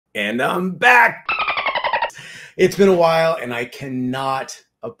And I'm back. It's been a while and I cannot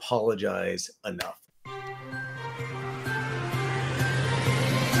apologize enough.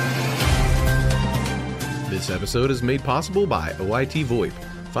 This episode is made possible by OIT VoIP.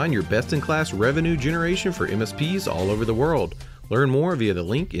 Find your best-in-class revenue generation for MSPs all over the world. Learn more via the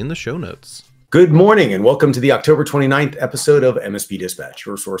link in the show notes. Good morning and welcome to the October 29th episode of MSP Dispatch,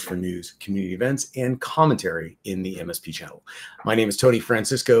 your source for news, community events, and commentary in the MSP channel. My name is Tony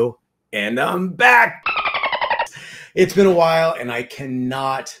Francisco and I'm back. It's been a while and I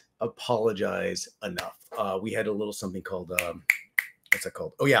cannot apologize enough. We had a little something called, what's that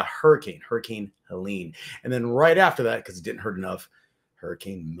called? Oh yeah, Hurricane Helene. And then right after that, because it didn't hurt enough,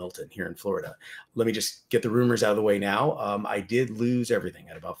 Hurricane Milton here in Florida. Let me just get the rumors out of the way now. I did lose everything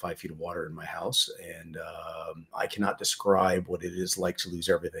at about 5 feet of water in my house. And I cannot describe what it is like to lose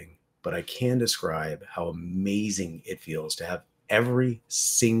everything, but I can describe how amazing it feels to have every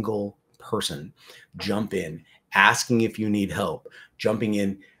single person jump in, asking if you need help, jumping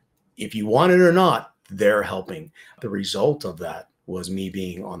in. If you want it or not, they're helping. The result of that was me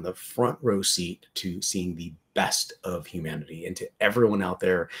being on the front row seat to seeing the best of humanity. And to everyone out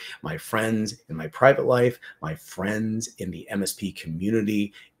there, my friends in my private life, my friends in the MSP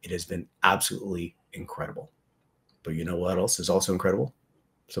community, it has been absolutely incredible. But you know what else is also incredible?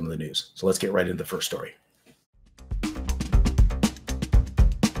 Some of the news. So let's get right into the first story.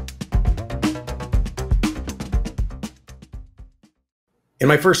 In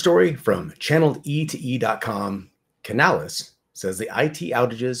my first story from channeledE2E.com, Canalys says the IT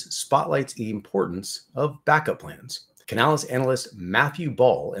outages spotlights the importance of backup plans. Canalys analyst Matthew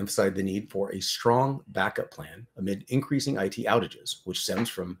Ball emphasized the need for a strong backup plan amid increasing IT outages, which stems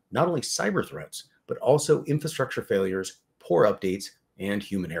from not only cyber threats, but also infrastructure failures, poor updates, and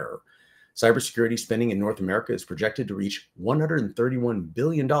human error. Cybersecurity spending in North America is projected to reach $131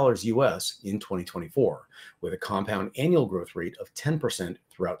 billion US in 2024, with a compound annual growth rate of 10%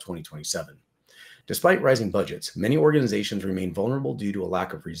 throughout 2027. Despite rising budgets, many organizations remain vulnerable due to a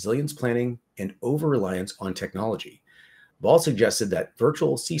lack of resilience planning and over-reliance on technology. Ball suggested that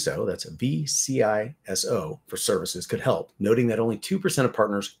virtual CISO, that's VCISO for services, could help, noting that only 2% of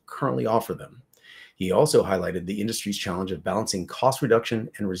partners currently offer them. He also highlighted the industry's challenge of balancing cost reduction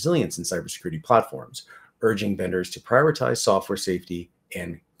and resilience in cybersecurity platforms, urging vendors to prioritize software safety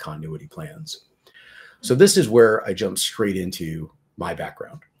and continuity plans. So this is where I jump straight into my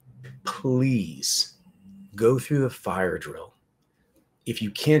background. Please go through the fire drill. If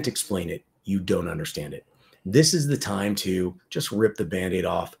you can't explain it, you don't understand it. This is the time to just rip the Band-Aid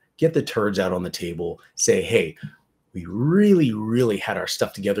off, get the turds out on the table, say, hey, we really had our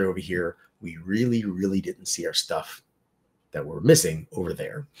stuff together over here. We really didn't see our stuff that we're missing over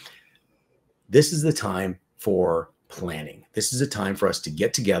there. This is the time for planning. This is a time for us to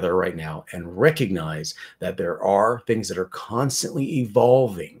get together right now and recognize that there are things that are constantly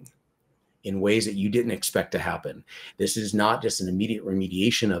evolving in ways that you didn't expect to happen. This is not just an immediate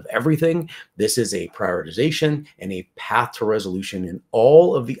remediation of everything. This is a prioritization and a path to resolution in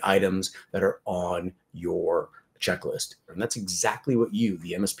all of the items that are on your checklist. And that's exactly what you,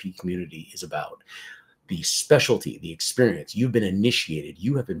 the MSP community, is about. The specialty, the experience, you've been initiated,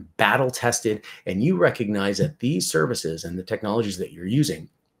 you have been battle tested, and you recognize that these services and the technologies that you're using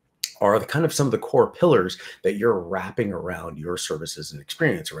are the kind of some of the core pillars that you're wrapping around your services and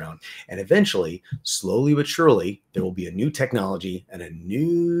experience around. And eventually, slowly but surely, there will be a new technology and a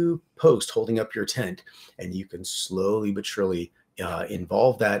new post holding up your tent, and you can slowly but surely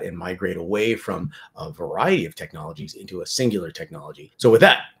involve that and migrate away from a variety of technologies into a singular technology. So with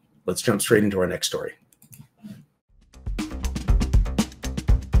that, let's jump straight into our next story.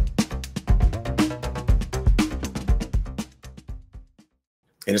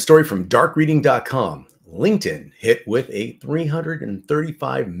 In a story from darkreading.com, LinkedIn hit with a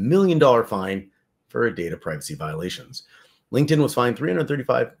 $335 million fine for data privacy violations. LinkedIn was fined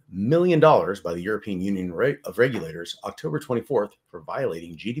 $335 million by the European Union of Regulators October 24th for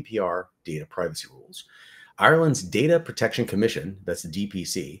violating GDPR data privacy rules. Ireland's Data Protection Commission, that's the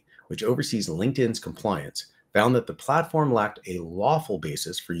DPC, which oversees LinkedIn's compliance, found that the platform lacked a lawful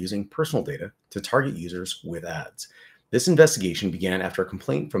basis for using personal data to target users with ads. This investigation began after a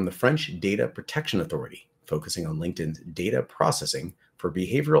complaint from the French Data Protection Authority, focusing on LinkedIn's data processing for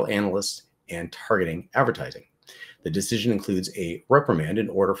behavioral analysts and targeting advertising. The decision includes a reprimand in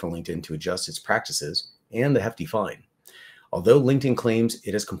order for LinkedIn to adjust its practices and the hefty fine. Although LinkedIn claims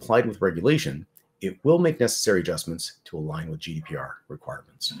it has complied with regulation, it will make necessary adjustments to align with GDPR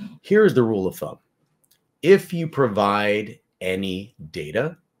requirements. Here is the rule of thumb. If you provide any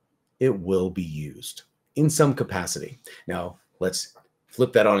data, it will be used in some capacity. Now, let's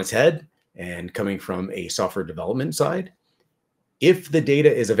flip that on its head, and coming from a software development side, if the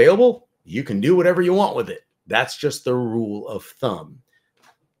data is available, you can do whatever you want with it. That's just the rule of thumb.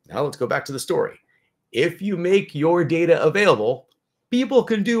 Now let's go back to the story. If you make your data available, people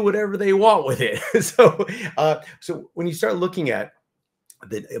can do whatever they want with it. So when you start looking at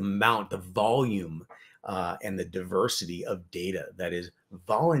the amount, the volume, and the diversity of data that is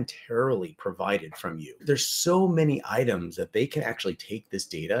voluntarily provided from you, there's so many items that they can actually take this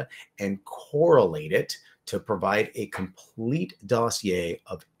data and correlate it to provide a complete dossier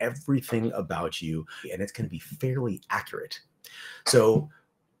of everything about you, and it's going to be fairly accurate. So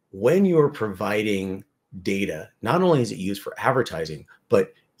when you're providing data, not only is it used for advertising,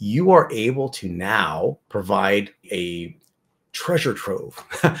 but you are able to now provide a treasure trove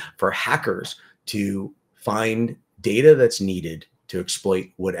for hackers to find data that's needed to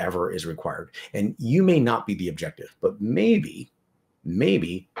exploit whatever is required. And you may not be the objective, but maybe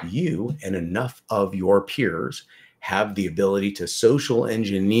you and enough of your peers have the ability to social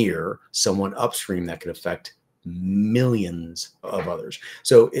engineer someone upstream that could affect millions of others.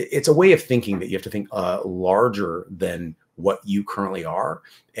 So it's a way of thinking that you have to think larger than what you currently are,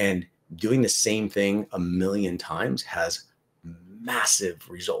 and doing the same thing a million times has massive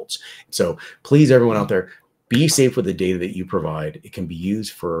results. So please, everyone out there, be safe with the data that you provide. It can be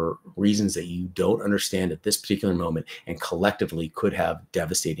used for reasons that you don't understand at this particular moment, and collectively could have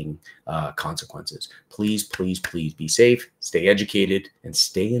devastating consequences. Please, please, please be safe, stay educated, and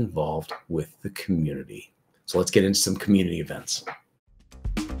stay involved with the community. So let's get into some community events.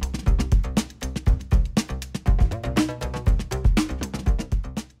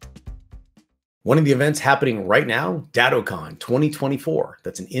 One of the events happening right now, DattoCon 2024.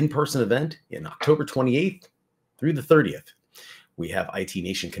 That's an in-person event in October 28th through the 30th. We have IT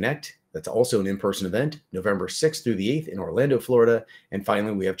Nation Connect. That's also an in-person event, November 6th through the 8th in Orlando, Florida. And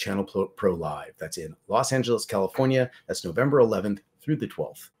finally, we have Channel Pro Live. That's in Los Angeles, California. That's November 11th through the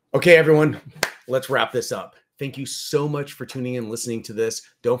 12th. Okay, everyone, let's wrap this up. Thank you so much for tuning in, listening to this.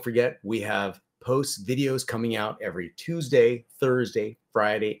 Don't forget, we have post videos coming out every Tuesday, Thursday,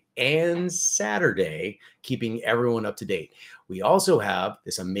 Friday, and Saturday, keeping everyone up to date. We also have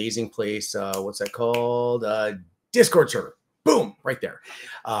this amazing place. What's that called? Discord server. Boom, right there.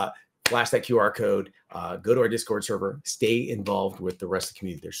 Flash that QR code, go to our Discord server, stay involved with the rest of the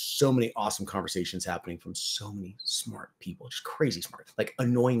community. There's so many awesome conversations happening from so many smart people, just crazy smart, like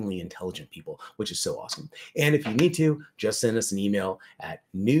annoyingly intelligent people, which is so awesome. And if you need to, just send us an email at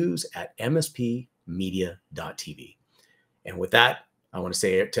news@mspmedia.tv. And with that, I want to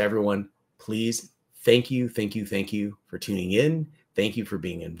say to everyone, please, thank you for tuning in. Thank you for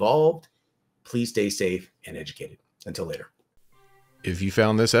being involved. Please stay safe and educated. Until later. If you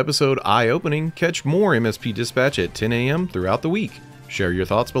found this episode eye-opening, catch more MSP Dispatch at 10 a.m. throughout the week. Share your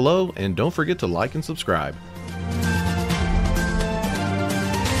thoughts below, and don't forget to like and subscribe.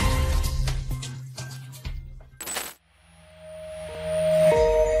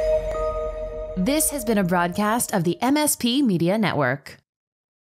 This has been a broadcast of the MSP Media Network.